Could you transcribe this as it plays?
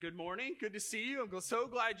Good morning. Good to see you. I'm so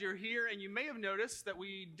glad you're here. And you may have noticed that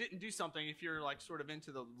we didn't do something. If you're like sort of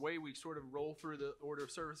into the way we sort of roll through the order of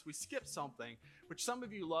service, we skipped something, which some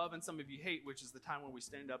of you love and some of you hate, which is the time when we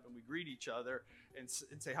stand up and we greet each other and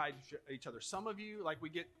say hi to each other. Some of you, like, we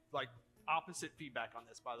get like opposite feedback on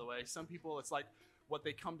this, by the way. Some people, it's like what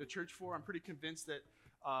they come to church for. I'm pretty convinced that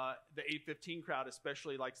the 8:15 crowd,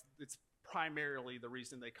 especially, like, it's primarily the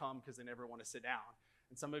reason they come because they never want to sit down.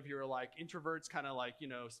 And some of you are like introverts, kind of like,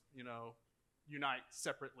 unite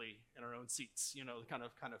separately in our own seats, kind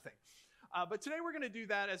of thing. But today we're going to do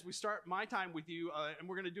that as we start my time with you, and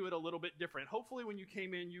we're going to do it a little bit different. Hopefully when you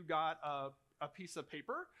came in, you got a piece of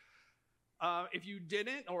paper. If you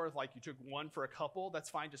didn't, or like you took one for a couple, that's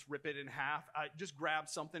fine. Just rip it in half. Just grab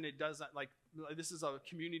something. It doesn't, like, this is a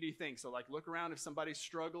community thing. So like look around if somebody's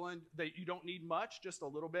struggling. You don't need much, just a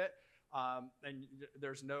little bit. And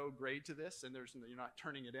there's no grade to this, and you're not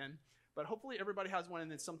turning it in. But hopefully everybody has one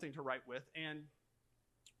and then something to write with. And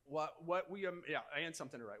and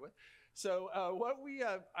something to write with. So what we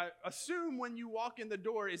assume when you walk in the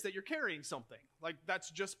door is that you're carrying something. Like,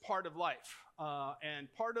 that's just part of life.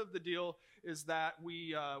 And part of the deal is that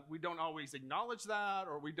we don't always acknowledge that,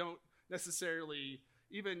 or we don't necessarily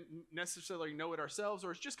know it ourselves,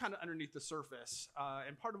 or it's just kind of underneath the surface.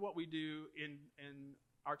 And part of what we do in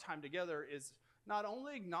our time together is not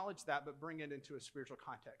only acknowledge that, but bring it into a spiritual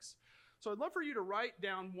context. So I'd love for you to write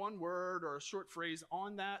down one word or a short phrase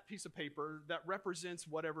on that piece of paper that represents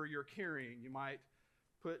whatever you're carrying. You might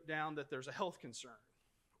put down that there's a health concern,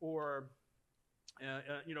 or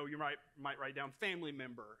you might write down family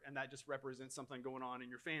member, and that just represents something going on in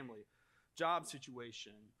your family. Job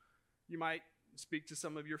situation. You might speak to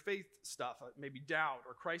some of your faith stuff, maybe doubt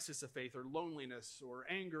or crisis of faith or loneliness or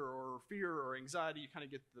anger or fear or anxiety. You kind of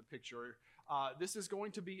get the picture. This is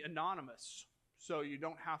going to be anonymous, so you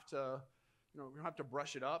don't have to, you don't have to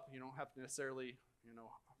brush it up. You don't have to necessarily,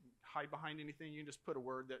 hide behind anything. You can just put a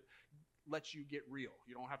word that lets you get real.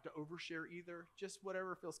 You don't have to overshare either. Just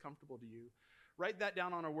whatever feels comfortable to you. Write that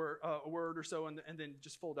down on a word or so, and then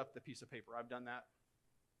just fold up the piece of paper. I've done that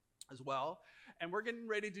as well. And we're getting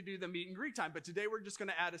ready to do the meet and greet time. But today we're just going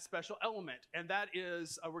to add a special element. And that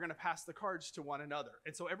is we're going to pass the cards to one another.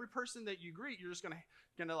 And so every person that you greet, you're just going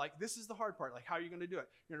to like, this is the hard part. Like, how are you going to do it?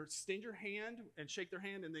 You're going to extend your hand and shake their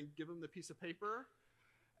hand and then give them the piece of paper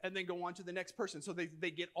and then go on to the next person. So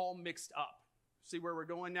they get all mixed up. See where we're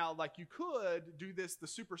going now? Like, you could do this the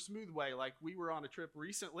super smooth way. Like, we were on a trip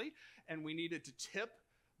recently and we needed to tip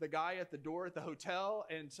the guy at the door at the hotel,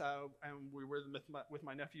 and we were with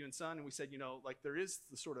my nephew and son, and we said, like, there is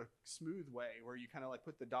the sort of smooth way where you kind of like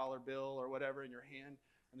put the dollar bill or whatever in your hand,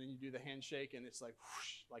 and then you do the handshake, and it's like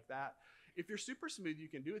whoosh, like that. If you're super smooth, you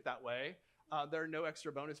can do it that way. There are no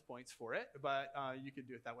extra bonus points for it, but you could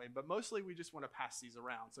do it that way. But mostly we just want to pass these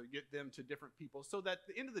around, so you get them to different people, so that at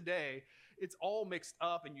the end of the day, it's all mixed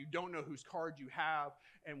up and you don't know whose card you have,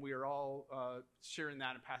 and we are all sharing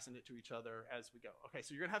that and passing it to each other as we go. Okay,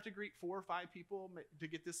 so you're going to have to greet 4 or 5 people to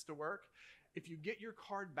get this to work. If you get your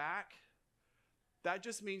card back, that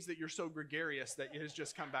just means that you're so gregarious that it has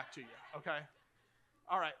just come back to you, okay?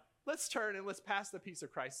 All right, let's turn and let's pass the peace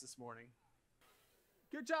of Christ this morning.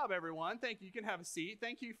 Good job, everyone. Thank you. You can have a seat.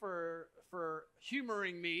 Thank you for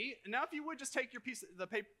humoring me. Now, if you would just take your piece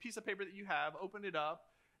of paper that you have, open it up,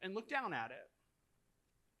 and look down at it.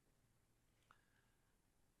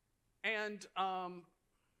 And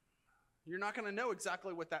you're not going to know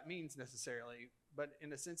exactly what that means necessarily, but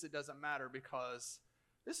in a sense, it doesn't matter, because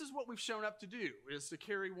this is what we've shown up to do, is to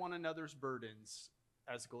carry one another's burdens,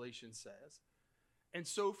 as Galatians says, and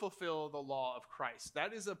so fulfill the law of Christ.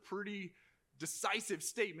 That is a pretty decisive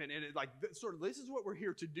statement, and this is what we're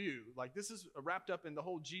here to do. Like, this is wrapped up in the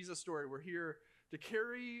whole Jesus story. We're here to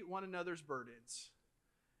carry one another's burdens.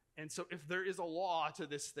 And so if there is a law to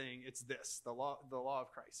this thing, it's this. The law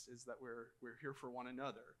of Christ is that we're here for one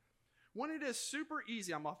another. When it is super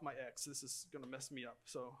easy, I'm off my X. This is going to mess me up,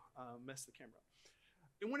 so mess the camera up.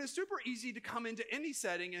 And when it's super easy to come into any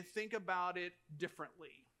setting and think about it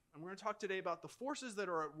differently. And we're going to talk today about the forces that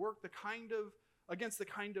are at work, against the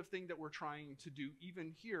kind of thing that we're trying to do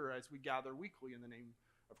even here as we gather weekly in the name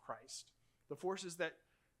of Christ. The forces that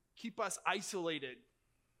keep us isolated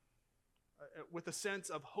with a sense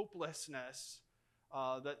of hopelessness,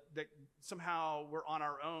 that somehow we're on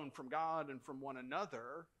our own from God and from one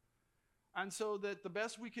another. And so that the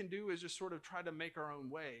best we can do is just sort of try to make our own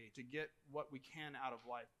way to get what we can out of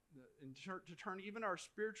life, and to turn even our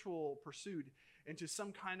spiritual pursuit into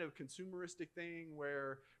some kind of consumeristic thing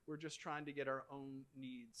where we're just trying to get our own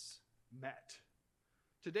needs met.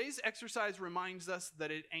 Today's exercise reminds us that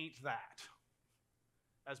it ain't that.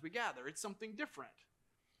 As we gather, it's something different.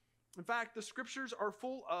 In fact, the scriptures are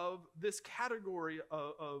full of this category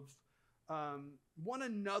of one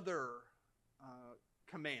another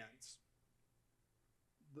commands.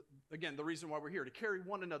 Again, the reason why we're here, to carry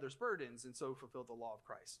one another's burdens and so fulfill the law of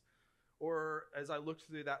Christ. Or as I looked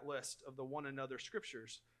through that list of the one another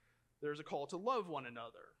scriptures, there's a call to love one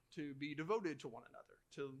another, to be devoted to one another,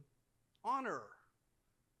 to honor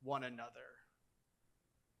one another,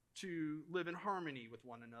 to live in harmony with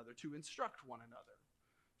one another, to instruct one another,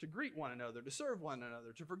 to greet one another, to serve one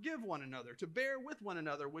another, to forgive one another, to bear with one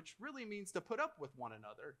another, which really means to put up with one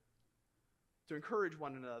another, to encourage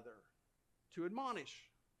one another, to admonish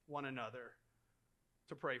one another,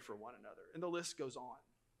 to pray for one another. And the list goes on.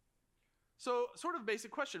 So, sort of basic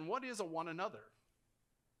question, what is a one another?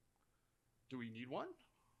 Do we need one?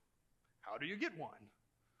 How do you get one?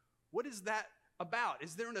 What is that about?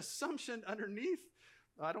 Is there an assumption underneath?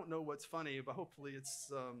 I don't know what's funny, but hopefully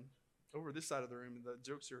it's over this side of the room and the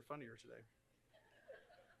jokes are funnier today.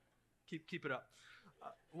 Keep it up.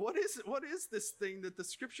 What is this thing that the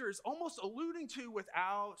scripture is almost alluding to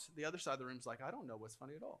without the other side of the room is like, I don't know what's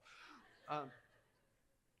funny at all.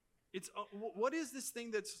 What is this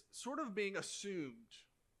thing that's sort of being assumed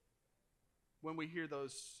when we hear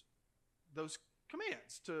those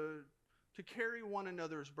commands to carry one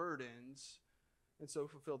another's burdens and so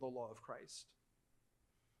fulfill the law of Christ?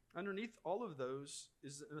 Underneath all of those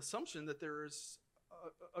is an assumption that there is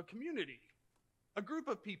a community, a group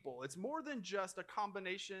of people. It's more than just a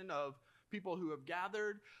combination of people who have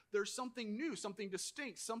gathered. There's something new, something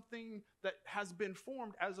distinct, something that has been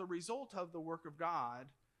formed as a result of the work of God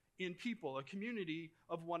in people, a community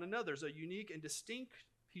of one another's, a unique and distinct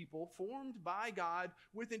people formed by God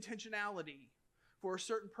with intentionality for a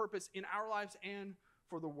certain purpose in our lives and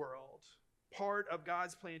for the world. Part of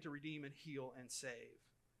God's plan to redeem and heal and save.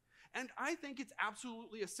 And I think it's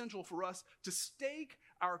absolutely essential for us to stake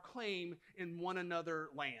our claim in one another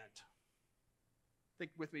land.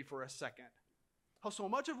 Think with me for a second. How so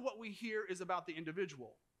much of what we hear is about the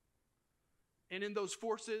individual. And in those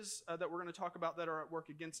forces that we're going to talk about that are at work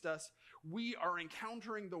against us, we are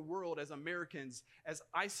encountering the world as Americans as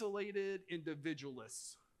isolated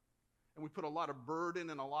individualists. And we put a lot of burden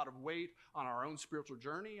and a lot of weight on our own spiritual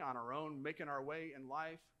journey, on our own making our way in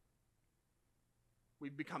life.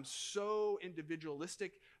 We've become so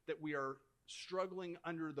individualistic that we are struggling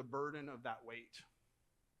under the burden of that weight.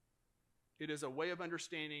 It is a way of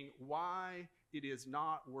understanding why it is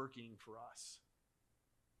not working for us.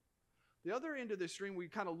 The other end of the stream, we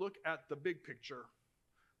kind of look at the big picture,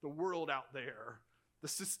 the world out there, the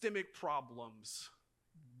systemic problems,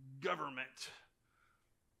 government,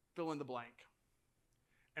 fill in the blank.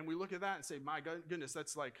 And we look at that and say, my goodness,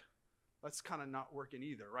 that's kind of not working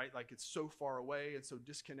either, right? Like it's so far away and so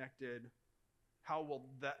disconnected. How will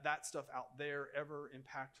that stuff out there ever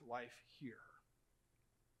impact life here?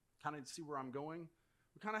 Kind of see where I'm going?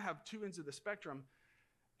 We kind of have two ends of the spectrum.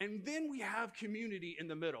 And then we have community in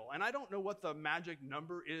the middle. And I don't know what the magic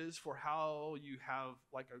number is for how you have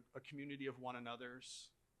like a community of one another's,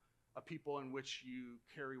 a people in which you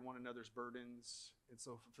carry one another's burdens and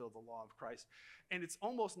so fulfill the law of Christ. And it's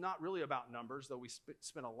almost not really about numbers, though we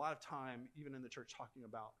spend a lot of time, even in the church, talking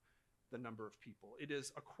about the number of people. It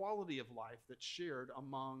is a quality of life that's shared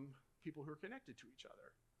among people who are connected to each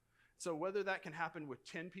other. So whether that can happen with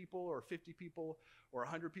 10 people or 50 people or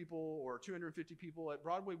 100 people or 250 people at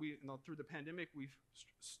Broadway, through the pandemic, we've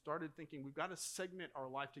started thinking we've got to segment our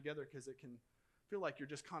life together because it can feel like you're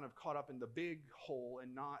just kind of caught up in the big hole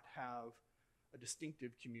and not have a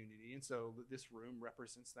distinctive community. And so this room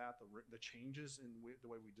represents that. The changes in the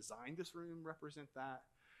way we designed this room represent that.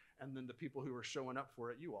 And then the people who are showing up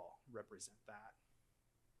for it, you all represent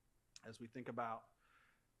that. As we think about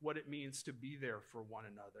what it means to be there for one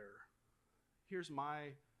another, here's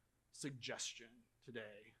my suggestion today.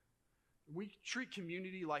 We treat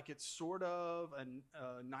community like it's sort of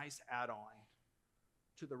a nice add-on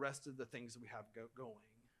to the rest of the things that we have going.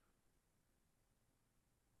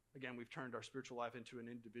 Again, we've turned our spiritual life into an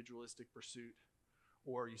individualistic pursuit,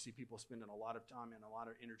 or you see people spending a lot of time and a lot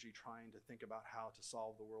of energy trying to think about how to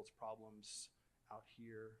solve the world's problems out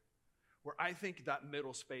here, where I think that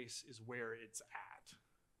middle space is where it's at,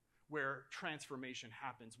 where transformation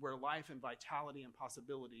happens, where life and vitality and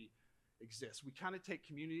possibility exists. We kind of take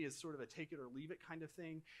community as sort of a take it or leave it kind of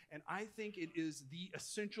thing, and I think it is the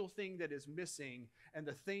essential thing that is missing and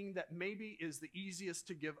the thing that maybe is the easiest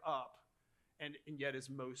to give up and yet is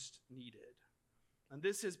most needed. And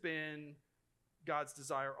this has been God's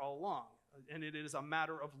desire all along, and it is a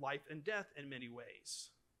matter of life and death in many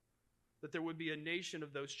ways, that there would be a nation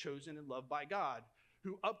of those chosen and loved by God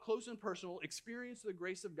who up close and personal experience the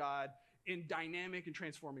grace of God in dynamic and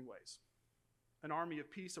transforming ways. An army of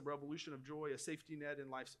peace, a revolution of joy, a safety net in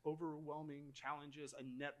life's overwhelming challenges, a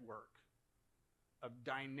network of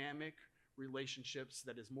dynamic relationships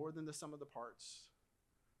that is more than the sum of the parts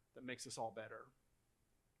that makes us all better.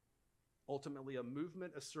 Ultimately, a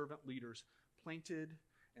movement of servant leaders planted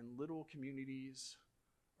in little communities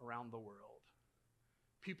around the world.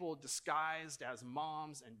 People disguised as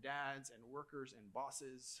moms and dads and workers and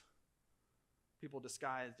bosses. People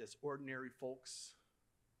disguised as ordinary folks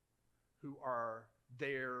who are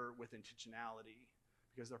there with intentionality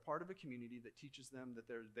because they're part of a community that teaches them that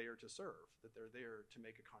they're there to serve, that they're there to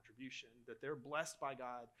make a contribution, that they're blessed by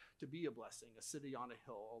God to be a blessing, a city on a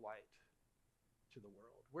hill, a light to the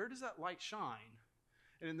world. Where does that light shine?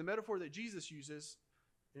 And in the metaphor that Jesus uses,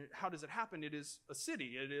 how does it happen? It is a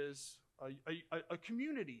city. It is a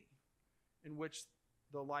community in which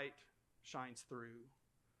the light shines through.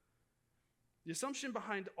 The assumption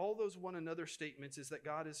behind all those one another statements is that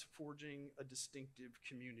God is forging a distinctive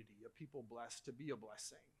community, a people blessed to be a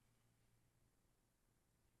blessing.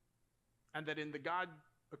 And that in the God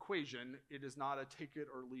equation, it is not a take it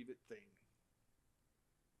or leave it thing.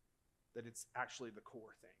 That it's actually the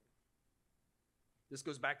core thing. This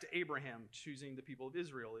goes back to Abraham choosing the people of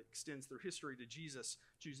Israel. It extends through history to Jesus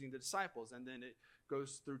choosing the disciples, and then it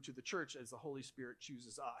goes through to the church as the Holy Spirit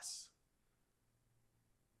chooses us.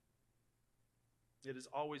 It has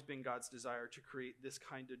always been God's desire to create this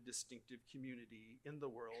kind of distinctive community in the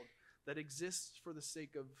world that exists for the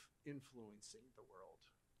sake of influencing the world.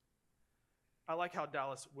 I like how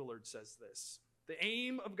Dallas Willard says this. The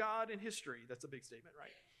aim of God in history, that's a big statement,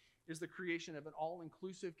 right, is the creation of an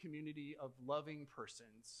all-inclusive community of loving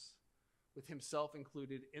persons with himself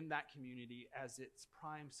included in that community as its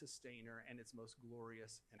prime sustainer and its most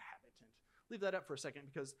glorious inhabitant. Leave that up for a second,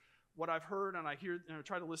 because what I've heard, and I hear, and I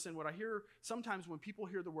try to listen, what I hear sometimes when people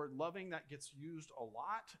hear the word loving, that gets used a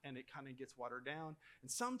lot and it kind of gets watered down. And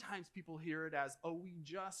sometimes people hear it as, oh, we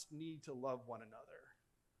just need to love one another.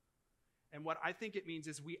 And what I think it means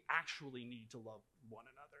is we actually need to love one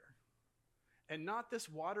another. And not this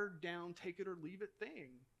watered down, take it or leave it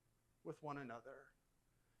thing with one another.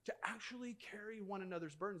 To actually carry one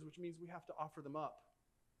another's burdens, which means we have to offer them up.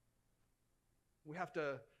 We have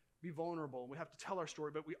to be vulnerable. We have to tell our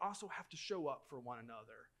story, but we also have to show up for one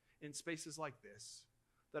another in spaces like this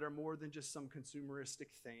that are more than just some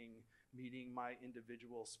consumeristic thing meeting my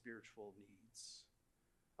individual spiritual needs.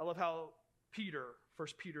 I love how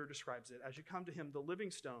First Peter describes it. As you come to him, the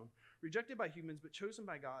living stone, rejected by humans but chosen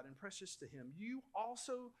by God and precious to him, you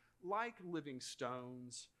also, like living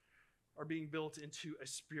stones, are being built into a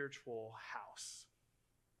spiritual house.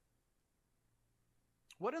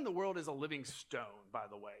 What in the world is a living stone, by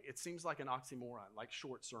the way? It seems like an oxymoron, like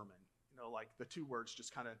short sermon. You know, like the two words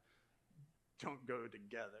just kind of don't go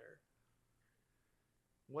together.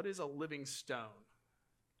 What is a living stone?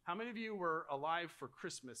 How many of you were alive for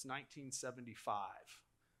Christmas 1975?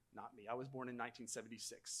 Not me. I was born in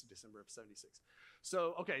 1976, December of 76.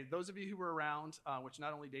 So, okay, those of you who were around, which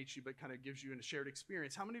not only dates you, but kind of gives you a shared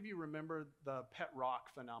experience, how many of you remember the pet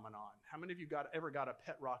rock phenomenon? How many of you ever got a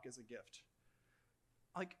pet rock as a gift?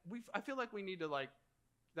 Like, I feel like we need to,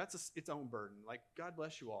 that's its own burden. Like, God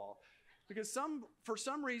bless you all. Because for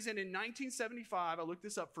some reason in 1975, I looked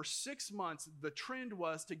this up, for 6 months, the trend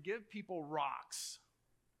was to give people rocks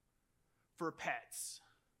for pets.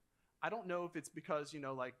 I don't know if it's because,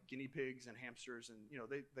 like guinea pigs and hamsters and,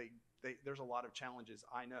 there's a lot of challenges,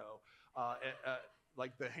 I know.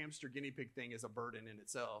 Like the hamster guinea pig thing is a burden in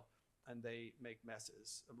itself. And they make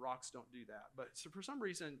messes. Rocks don't do that. But so for some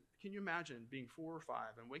reason, can you imagine being 4 or 5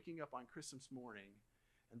 and waking up on Christmas morning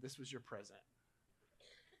and this was your present?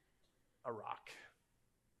 A rock.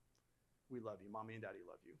 We love you. Mommy and Daddy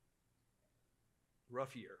love you.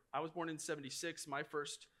 Rough year. I was born in 76. My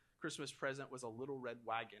first Christmas present was a little red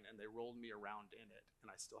wagon, and they rolled me around in it, and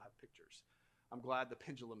I still have pictures. I'm glad the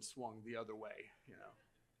pendulum swung the other way,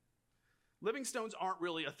 Living stones aren't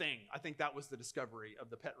really a thing. I think that was the discovery of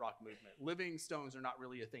the pet rock movement. Living stones are not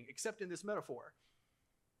really a thing, except in this metaphor,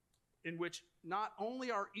 in which not only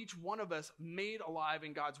are each one of us made alive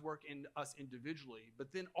in God's work in us individually,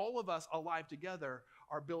 but then all of us alive together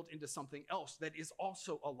are built into something else that is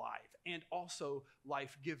also alive and also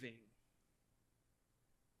life-giving.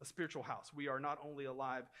 A spiritual house. We are not only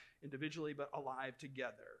alive individually, but alive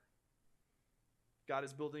together. God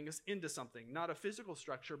is building us into something, not a physical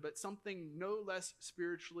structure, but something no less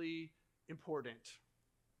spiritually important,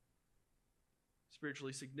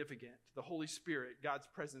 spiritually significant. The Holy Spirit, God's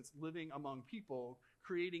presence living among people,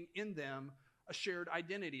 creating in them a shared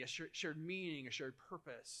identity, a shared meaning, a shared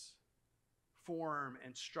purpose, form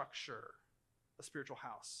and structure, a spiritual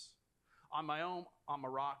house. On my own, I'm a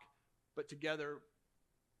rock, but together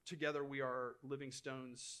we are living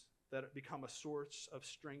stones that become a source of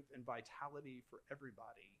strength and vitality for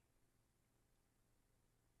everybody.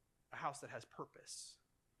 A house that has purpose.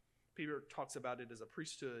 Peter talks about it as a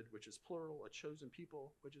priesthood, which is plural, a chosen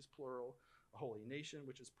people, which is plural, a holy nation,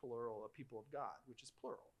 which is plural, a people of God, which is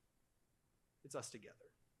plural. It's us together.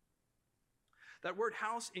 That word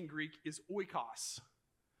house in Greek is oikos,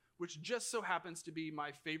 which just so happens to be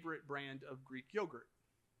my favorite brand of Greek yogurt.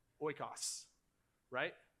 Oikos,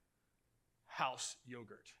 right? House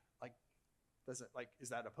yogurt. Is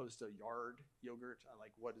that opposed to yard yogurt?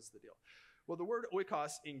 What is the deal? Well, the word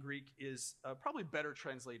oikos in Greek is probably better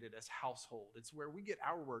translated as household. It's where we get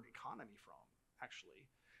our word economy from, actually.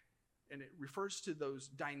 And it refers to those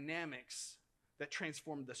dynamics that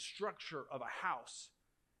transform the structure of a house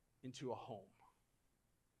into a home,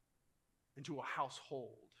 into a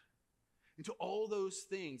household, into all those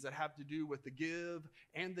things that have to do with the give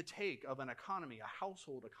and the take of an economy, a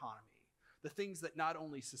household economy. The things that not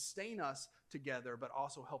only sustain us together, but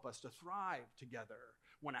also help us to thrive together.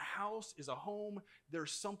 When a house is a home,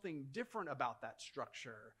 there's something different about that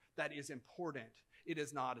structure that is important. It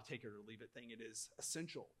is not a take it or leave it thing. It is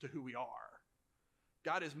essential to who we are.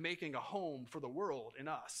 God is making a home for the world in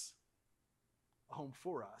us, a home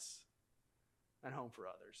for us, and a home for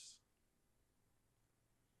others.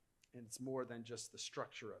 And it's more than just the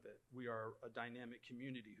structure of it. We are a dynamic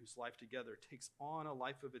community whose life together takes on a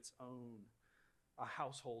life of its own, a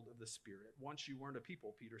household of the Spirit. Once you weren't a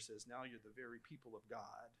people, Peter says, now you're the very people of God.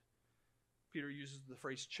 Peter uses the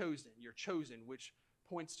phrase chosen. You're chosen, which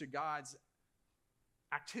points to God's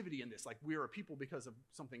activity in this. We are a people because of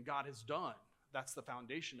something God has done. That's the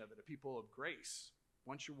foundation of it, a people of grace.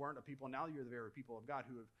 Once you weren't a people, now you're the very people of God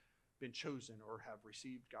who have been chosen or have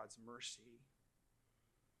received God's mercy.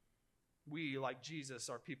 We, like Jesus,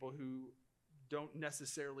 are people who don't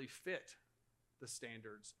necessarily fit the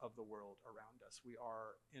standards of the world around us. We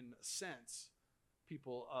are, in a sense,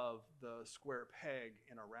 people of the square peg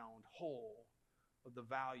in a round hole of the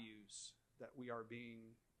values that we are being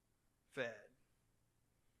fed.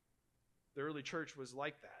 The early church was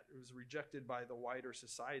like that. It was rejected by the wider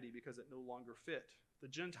society because it no longer fit. The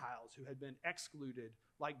Gentiles who had been excluded,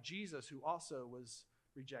 like Jesus, who also was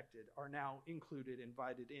rejected, are now included,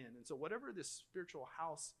 invited in. And so whatever this spiritual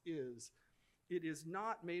house is, it is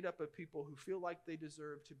not made up of people who feel like they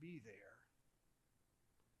deserve to be there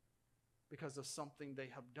because of something they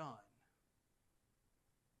have done.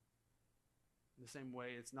 In the same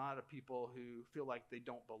way, it's not a people who feel like they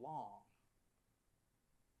don't belong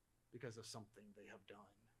because of something they have done.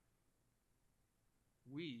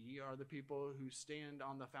 We are the people who stand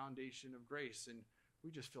on the foundation of grace, and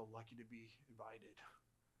we just feel lucky to be invited.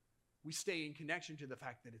 We stay in connection to the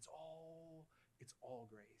fact that it's all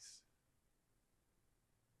grace.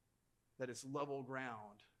 That it's level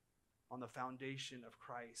ground on the foundation of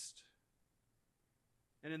Christ.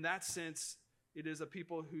 And in that sense, it is a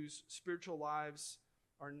people whose spiritual lives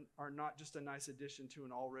are not just a nice addition to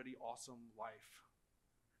an already awesome life,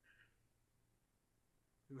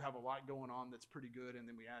 who have a lot going on that's pretty good, and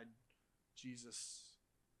then we add Jesus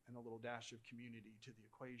and a little dash of community to the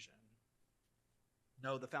equation.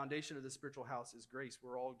 No, the foundation of the spiritual house is grace.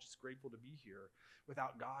 We're all just grateful to be here.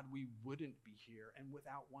 Without God, we wouldn't be here, and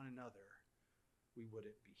without one another, we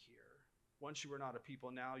wouldn't be here. Once you were not a people,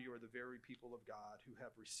 now you are the very people of God who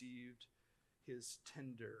have received his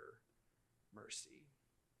tender mercy.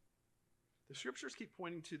 The scriptures keep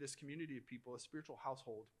pointing to this community of people, a spiritual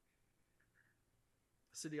household,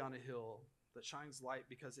 a city on a hill that shines light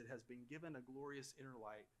because it has been given a glorious inner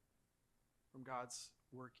light from God's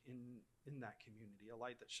work in that community, a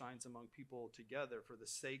light that shines among people together for the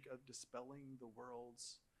sake of dispelling the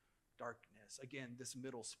world's darkness. Again, this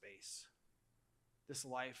middle space, this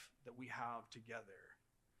life that we have together,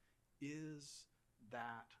 is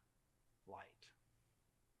that light.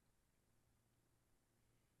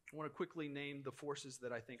 I want to quickly name the forces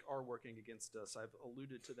that I think are working against us. I've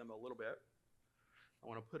alluded to them a little bit. I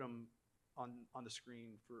want to put them on the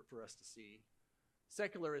screen for us to see.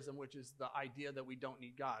 Secularism, which is the idea that we don't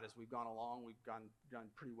need God. As we've gone along, we've done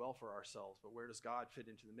pretty well for ourselves, but where does God fit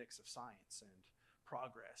into the mix of science and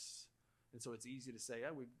progress? And so it's easy to say,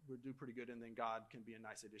 yeah, we do pretty good, and then God can be a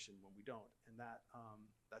nice addition when we don't. And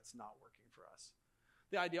that's not working for us.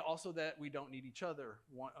 The idea also that we don't need each other,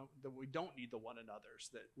 that we don't need the one another's,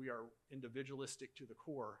 that we are individualistic to the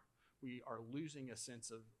core. We are losing a sense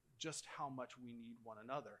of just how much we need one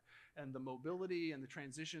another. And the mobility and the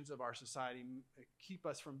transitions of our society keep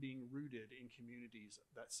us from being rooted in communities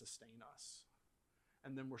that sustain us.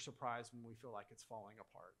 And then we're surprised when we feel like it's falling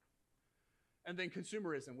apart. And then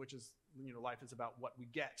consumerism, which is, life is about what we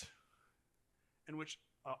get, and which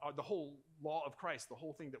the whole law of Christ, the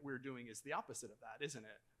whole thing that we're doing is the opposite of that, isn't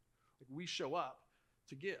it? Like we show up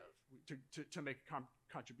to give, to make a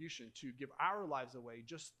contribution, to give our lives away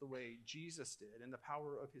just the way Jesus did in the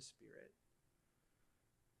power of his Spirit.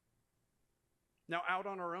 Now, out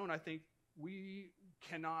on our own, I think we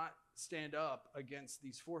cannot stand up against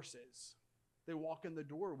these forces. They walk in the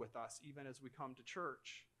door with us even as we come to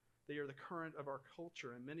church. They are the current of our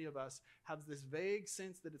culture, and many of us have this vague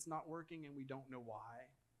sense that it's not working and we don't know why.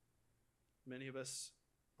 Many of us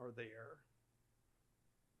are there.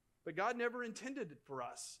 But God never intended for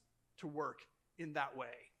us to work in that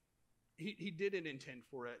way. He didn't intend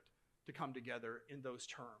for it to come together in those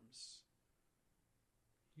terms.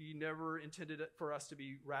 He never intended it for us to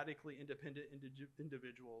be radically independent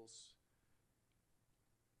individuals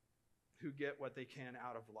who get what they can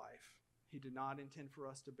out of life. He did not intend for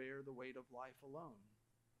us to bear the weight of life alone.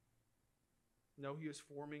 No, he is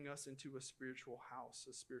forming us into a spiritual house,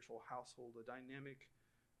 a spiritual household, a dynamic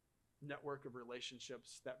network of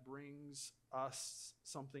relationships that brings us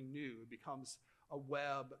something new. It becomes a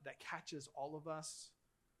web that catches all of us,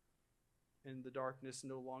 and the darkness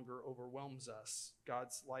no longer overwhelms us.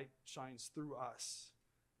 God's light shines through us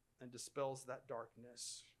and dispels that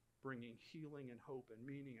darkness, bringing healing and hope and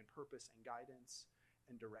meaning and purpose and guidance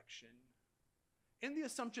and direction. In the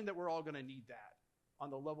assumption that we're all going to need that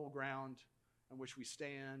on the level ground on which we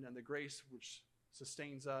stand and the grace which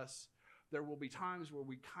sustains us, there will be times where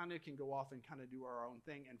we kind of can go off and kind of do our own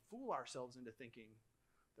thing and fool ourselves into thinking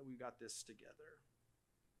that we've got this together.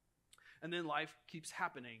 And then life keeps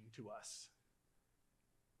happening to us.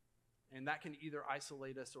 And that can either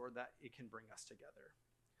isolate us or that it can bring us together.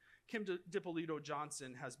 Kim DiPolito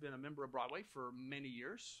Johnson has been a member of Broadway for many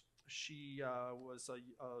years. She was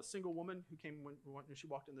a single woman who came when she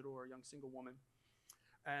walked in the door, a young single woman.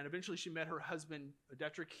 And eventually she met her husband,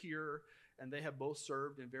 Detrick, here, and they have both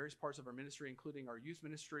served in various parts of our ministry, including our youth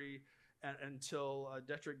ministry, until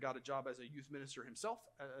Detrick got a job as a youth minister himself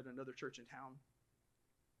at another church in town.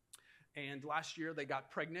 And last year they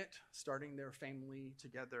got pregnant, starting their family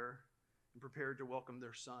together and prepared to welcome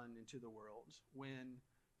their son into the world when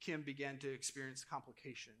Kim began to experience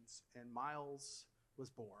complications, and Miles was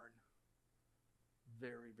born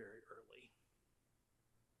very, very early,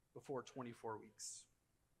 before 24 weeks.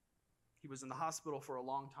 He was in the hospital for a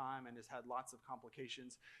long time and has had lots of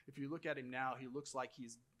complications. If you look at him now, he looks like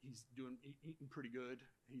he's eating pretty good.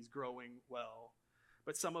 He's growing well.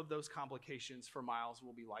 But some of those complications for Miles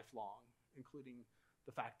will be lifelong, including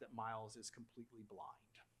the fact that Miles is completely blind.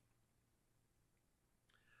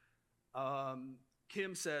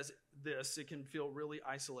 Kim says this, it can feel really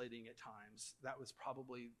isolating at times. That was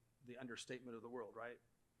probably the understatement of the world, right?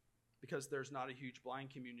 Because there's not a huge blind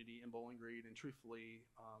community in Bowling Green, and truthfully,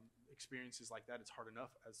 experiences like that, it's hard enough,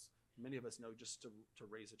 as many of us know, just to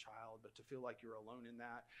raise a child, but to feel like you're alone in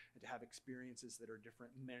that and to have experiences that are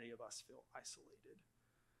different, many of us feel isolated.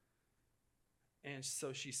 And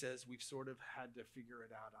so she says we've sort of had to figure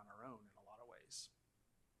it out on our own in a lot of ways.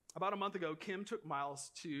 About a month ago, Kim took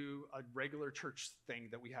Miles to a regular church thing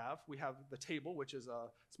that we have. We have The Table, which is a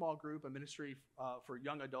small group, a ministry for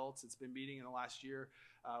young adults. It's been meeting in the last year.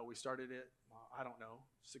 We started it,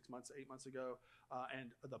 6 months, 8 months ago.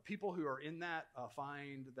 And the people who are in that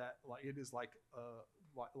find that it is like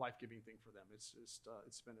a life-giving thing for them.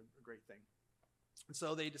 It's been a great thing. And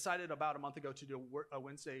so they decided about a month ago to do a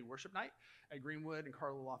Wednesday worship night at Greenwood, and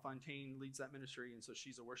Carla LaFontaine leads that ministry, and so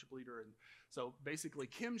she's a worship leader. And so basically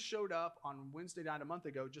Kim showed up on Wednesday night a month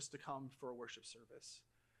ago just to come for a worship service.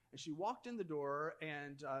 And she walked in the door,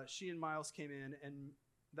 and she and Miles came in and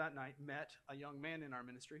that night met a young man in our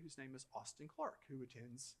ministry whose name is Austin Clark, who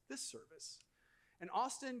attends this service. And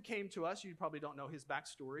Austin came to us. You probably don't know his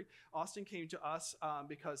backstory. Austin came to us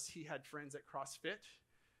because he had friends at CrossFit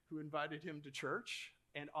who invited him to church.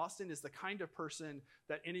 And Austin is the kind of person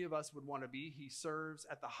that any of us would want to be. He serves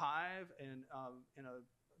at the Hive in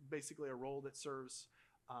basically a role that serves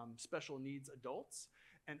special needs adults.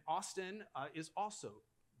 And Austin is also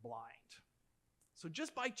blind. So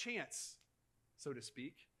just by chance, so to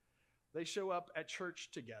speak, they show up at church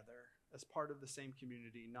together as part of the same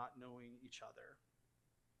community, not knowing each other.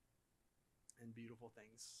 And beautiful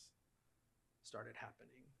things started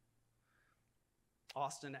happening.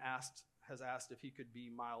 Austin has asked if he could be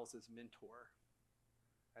Miles' mentor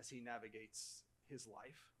as he navigates his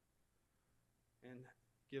life, and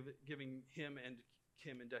giving him and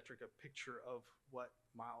Kim and Detrick a picture of what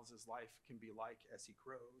Miles' life can be like as he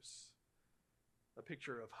grows, a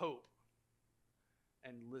picture of hope.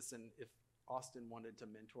 And listen, if Austin wanted to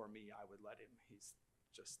mentor me, I would let him. He's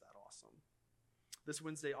just that awesome. This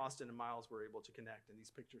Wednesday, Austin and Miles were able to connect, and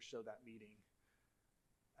these pictures show that meeting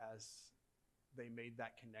as they made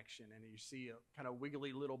that connection. And you see a kind of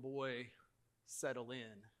wiggly little boy settle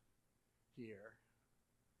in here.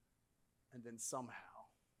 And then somehow,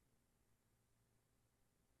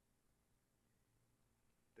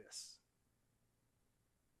 this.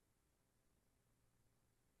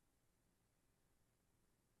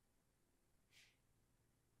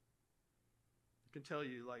 I can tell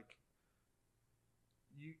you, like,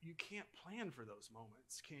 you can't plan for those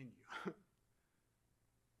moments, can you?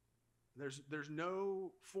 There's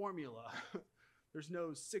no formula. There's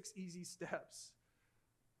no 6 easy steps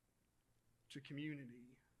to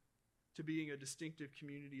community, to being a distinctive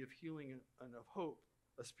community of healing and of hope,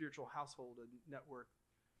 a spiritual household, a network,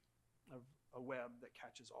 of a web that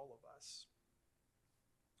catches all of us.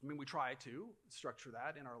 I mean, we try to structure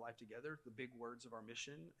that in our life together, the big words of our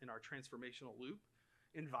mission in our transformational loop.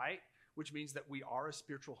 Invite, which means that we are a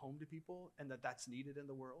spiritual home to people and that that's needed in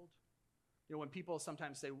the world. You know, when people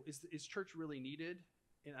sometimes say, is church really needed?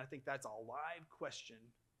 And I think that's a live question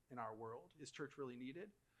in our world. Is church really needed?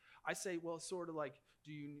 I say, well, sort of like,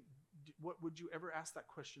 what would you ever ask that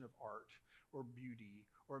question of art or beauty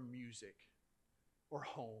or music or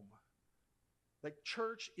home? Like,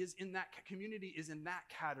 church is in that, community is in that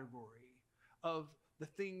category of the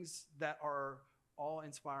things that are all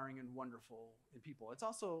inspiring and wonderful in people. It's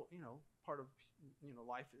also, part of,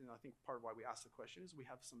 life. And I think part of why we ask the question is we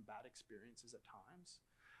have some bad experiences at times.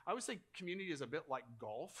 I would say community is a bit like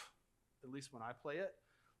golf, at least when I play it.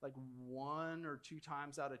 Like 1 or 2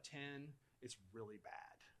 times out of 10, it's really bad.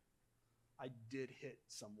 I did hit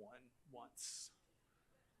someone once.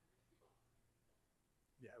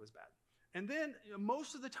 Yeah, it was bad. And then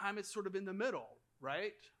most of the time it's sort of in the middle,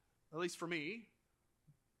 right? At least for me,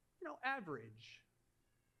 average.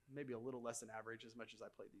 Maybe a little less than average as much as I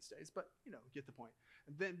play these days, but get the point.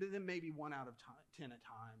 And then maybe 1 out of 10 at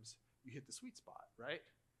times you hit the sweet spot, right?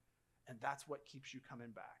 And that's what keeps you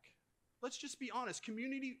coming back. Let's just be honest.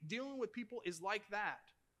 Community, dealing with people is like that.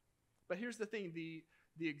 But here's the thing. The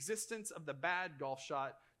existence of the bad golf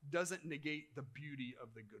shot doesn't negate the beauty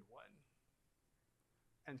of the good one.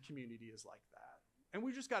 And community is like that. And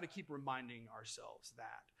we just got to keep reminding ourselves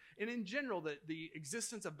that. And in general, the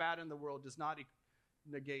existence of bad in the world does not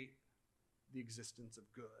negate the existence of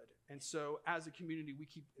good. And so as a community, we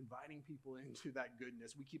keep inviting people into that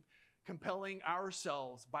goodness. We keep compelling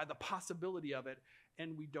ourselves by the possibility of it,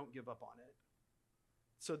 and we don't give up on it.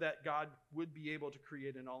 So that God would be able to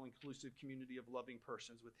create an all-inclusive community of loving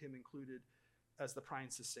persons, with him included as the prime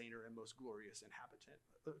sustainer and most glorious inhabitant.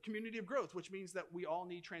 A community of growth, which means that we all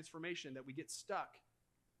need transformation, that we get stuck.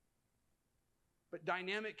 But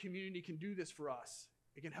dynamic community can do this for us.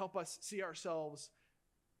 It can help us see ourselves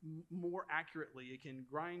more accurately. It can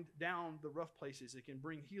grind down the rough places. It can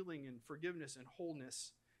bring healing and forgiveness and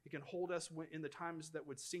wholeness. It can hold us in the times that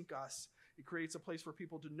would sink us. It creates a place for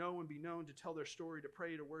people to know and be known, to tell their story, to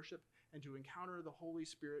pray, to worship, and to encounter the Holy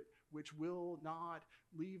Spirit, which will not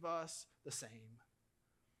leave us the same.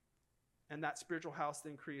 And that spiritual house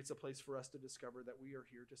then creates a place for us to discover that we are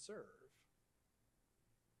here to serve.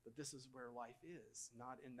 That this is where life is,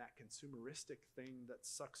 not in that consumeristic thing that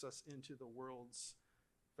sucks us into the world's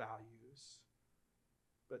values,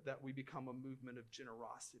 but that we become a movement of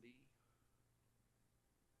generosity,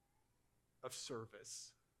 of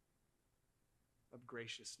service, of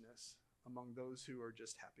graciousness among those who are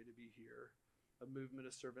just happy to be here, a movement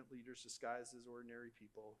of servant leaders disguised as ordinary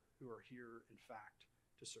people who are here, in fact,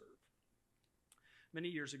 to serve. Many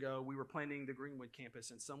years ago, we were planning the Greenwood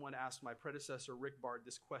campus, and someone asked my predecessor, Rick Bard,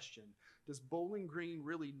 this question: does Bowling Green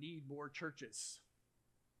really need more churches?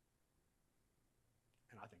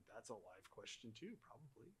 And I think that's a live question too,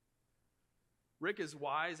 probably. Rick is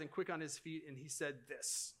wise and quick on his feet, and he said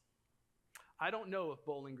this: I don't know if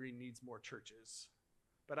Bowling Green needs more churches,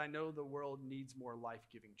 but I know the world needs more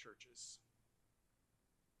life-giving churches.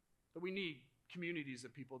 That we need communities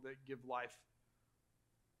of people that give life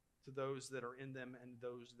to those that are in them and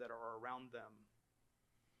those that are around them.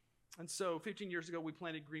 And so 15 years ago, we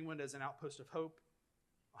planted Greenwood as an outpost of hope.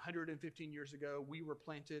 115 years ago, we were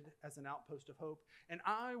planted as an outpost of hope. And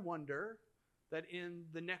I wonder that in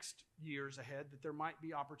the next years ahead, that there might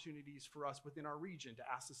be opportunities for us within our region to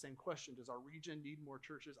ask the same question. Does our region need more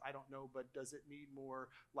churches? I don't know, but does it need more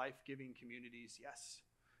life-giving communities? Yes.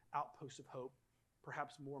 Outposts of hope,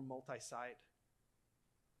 perhaps more multi-site.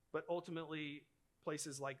 But ultimately,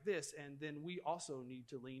 places like this, and then we also need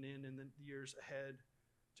to lean in the years ahead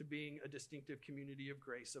to being a distinctive community of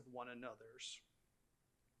grace of one another's,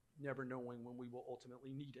 never knowing when we will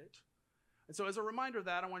ultimately need it. And so as a reminder of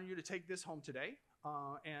that, I want you to take this home today,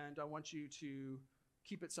 and I want you to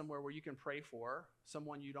keep it somewhere where you can pray for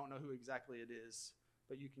someone you don't know who exactly it is,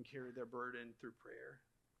 but you can carry their burden through prayer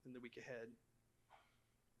in the week ahead.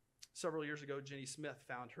 Several years ago, Jenny Smith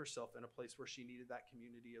found herself in a place where she needed that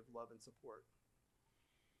community of love and support.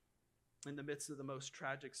 In the midst of the most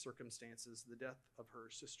tragic circumstances, the death of her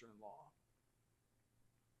sister-in-law,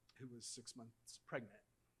 who was 6 months pregnant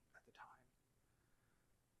at the time.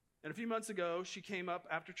 And a few months ago, she came up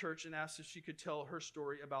after church and asked if she could tell her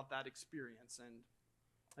story about that experience. And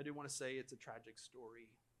I do want to say it's a tragic story,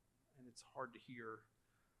 and it's hard to hear,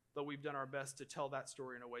 though we've done our best to tell that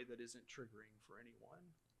story in a way that isn't triggering for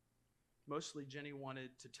anyone. Mostly, Jenny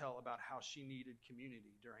wanted to tell about how she needed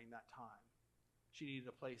community during that time. She needed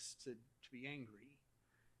a place to be angry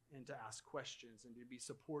and to ask questions and to be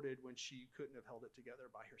supported when she couldn't have held it together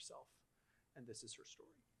by herself. And this is her story.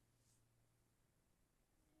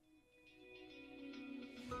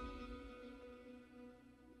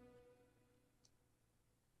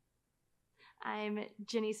 I'm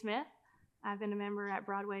Jenny Smith. I've been a member at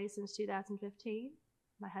Broadway since 2015.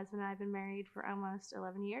 My husband and I have been married for almost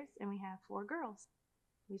 11 years, and we have 4 girls.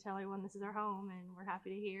 We tell everyone this is our home, and we're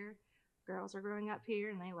happy to hear girls are growing up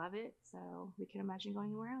here, and they love it, so we can imagine going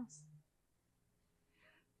anywhere else.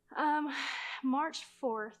 March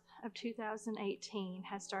 4th of 2018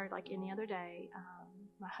 has started like any other day.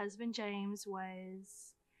 My husband, James,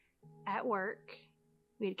 was at work.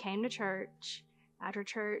 We came to church. After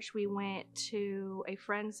church, we went to a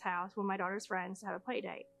friend's house, one of my daughter's friends, to have a play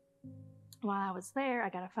date. While I was there, I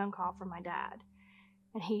got a phone call from my dad,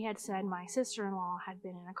 and he had said my sister-in-law had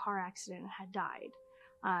been in a car accident and had died.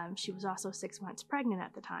 She was also 6 months pregnant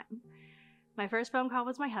at the time. My first phone call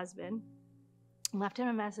was my husband. Left him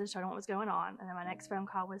a message, told him what was going on, and then my next phone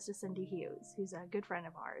call was to Cindy Hughes, who's a good friend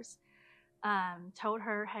of ours. Told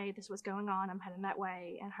her, hey, this was going on, I'm heading that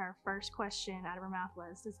way, and her first question out of her mouth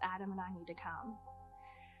was, does Adam and I need to come?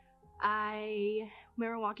 I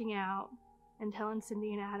remember walking out and telling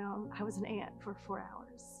Cindy and Adam I was an aunt for 4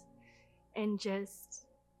 hours, and just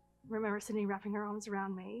remember Cindy wrapping her arms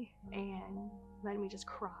around me and letting me just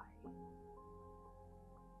cry.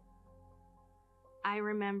 I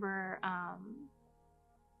remember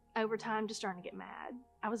over time just starting to get mad.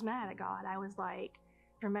 I was mad at God. I was like,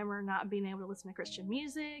 remember not being able to listen to Christian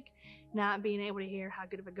music, not being able to hear how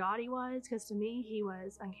good of a God he was, because to me he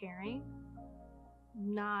was uncaring,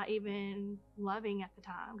 not even loving at the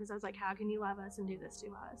time, because I was like, how can you love us and do this to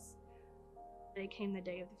us? It came the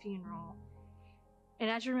day of the funeral,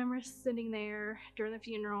 and I just remember sitting there during the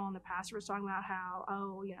funeral, and the pastor was talking about how,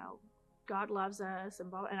 oh, you know, God loves us,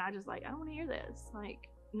 and blah, and I just like, I don't want to hear this. Like,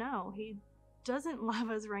 no, he doesn't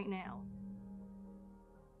love us right now.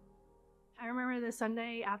 I remember the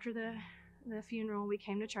Sunday after the funeral, we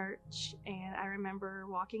came to church, and I remember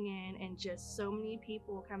walking in and just so many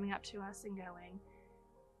people coming up to us and going,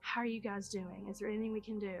 how are you guys doing? Is there anything we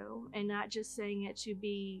can do? And not just saying it to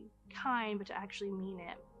be kind, but to actually mean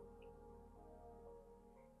it.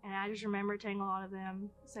 And I just remember telling a lot of them,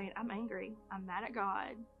 saying, I'm angry. I'm mad at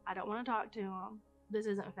God. I don't want to talk to him. This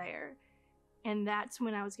isn't fair. And that's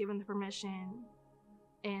when I was given the permission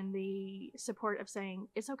and the support of saying,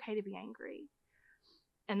 it's okay to be angry.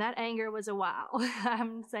 And that anger was a while.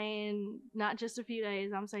 I'm saying not just a few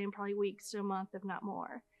days, I'm saying probably weeks to a month, if not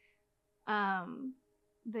more.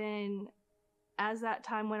 Then as that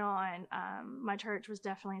time went on, my church was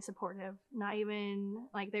definitely supportive. Not even,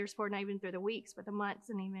 like, they were supporting not even through the weeks, but the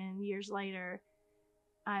months, and even years later,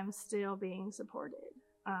 I'm still being supported.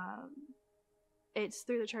 It's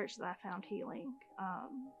through the church that I found healing.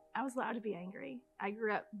 I was allowed to be angry. I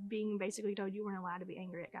grew up being basically told you weren't allowed to be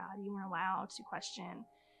angry at God. You weren't allowed to question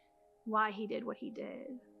why he did what he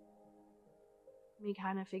did. We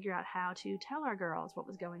kind of figure out how to tell our girls what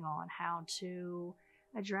was going on, how to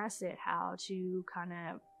address it, how to kind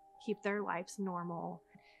of keep their lives normal.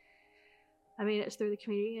 I mean, it's through the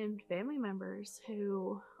community and family members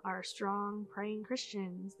who are strong, praying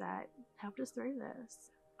Christians that helped us through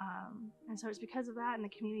this. And so it's because of that in the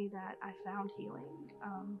community that I found healing.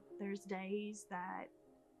 There's days that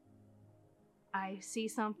I see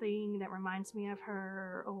something that reminds me of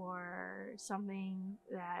her, or something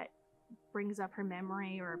that brings up her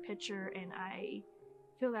memory, or a picture, and I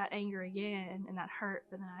feel that anger again and that hurt,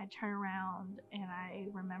 but then I turn around and I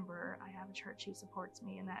remember I have a church who supports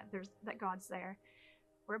me, and that God's there.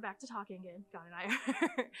 We're back to talking again, God and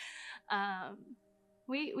I are.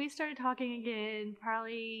 We started talking again,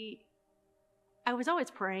 probably, I was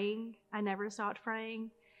always praying. I never stopped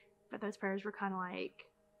praying, but those prayers were kind of like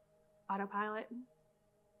autopilot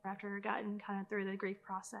after I gotten kind of through the grief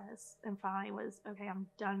process, and finally was, okay, I'm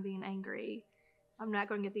done being angry. I'm not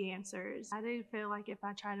going to get the answers. I do feel like if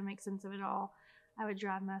I try to make sense of it all, I would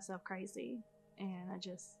drive myself crazy. And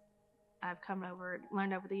I've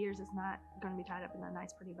learned over the years it's not going to be tied up in a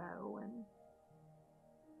nice, pretty bow. And,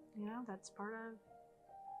 that's part of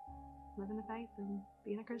living the faith and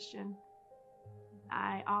being a Christian.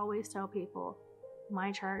 I always tell people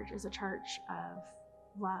my church is a church of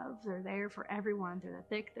love. They're there for everyone, through the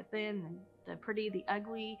thick, the thin, the pretty, the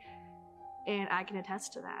ugly. And I can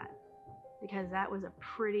attest to that, because that was a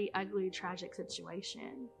pretty ugly, tragic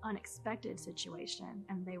situation, unexpected situation,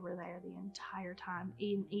 and they were there the entire time,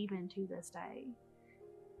 even to this day.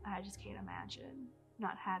 I just can't imagine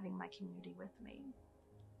not having my community with me.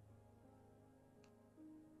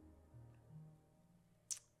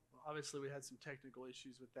 Well, obviously, we had some technical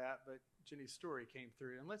issues with that, but Jenny's story came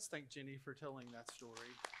through, and let's thank Jenny for telling that story.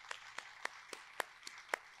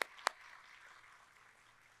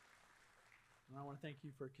 And I want to thank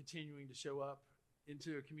you for continuing to show up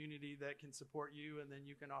into a community that can support you, and then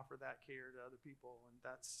you can offer that care to other people, and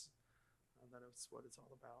that's what it's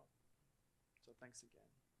all about. So thanks again.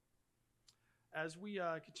 As we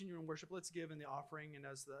continue in worship, let's give in the offering, and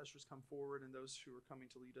as the ushers come forward and those who are coming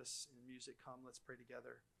to lead us in music come, let's pray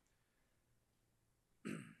together.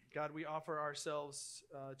 God, we offer ourselves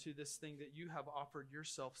to this thing that you have offered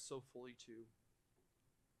yourself so fully to,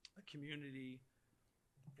 a community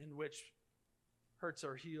in which hurts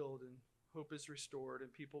are healed and hope is restored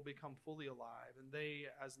and people become fully alive, and they,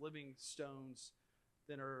 as living stones,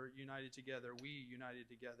 then are united together, we united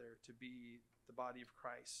together to be the body of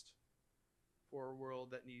Christ for a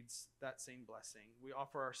world that needs that same blessing. We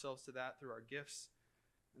offer ourselves to that through our gifts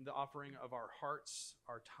and the offering of our hearts,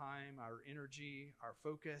 our time, our energy, our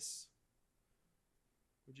focus.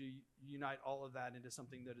 Would you unite all of that into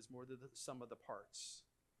something that is more than the sum of the parts,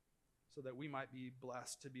 so that we might be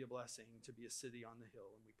blessed to be a blessing, to be a city on the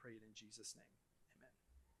hill? And we pray it in Jesus' name.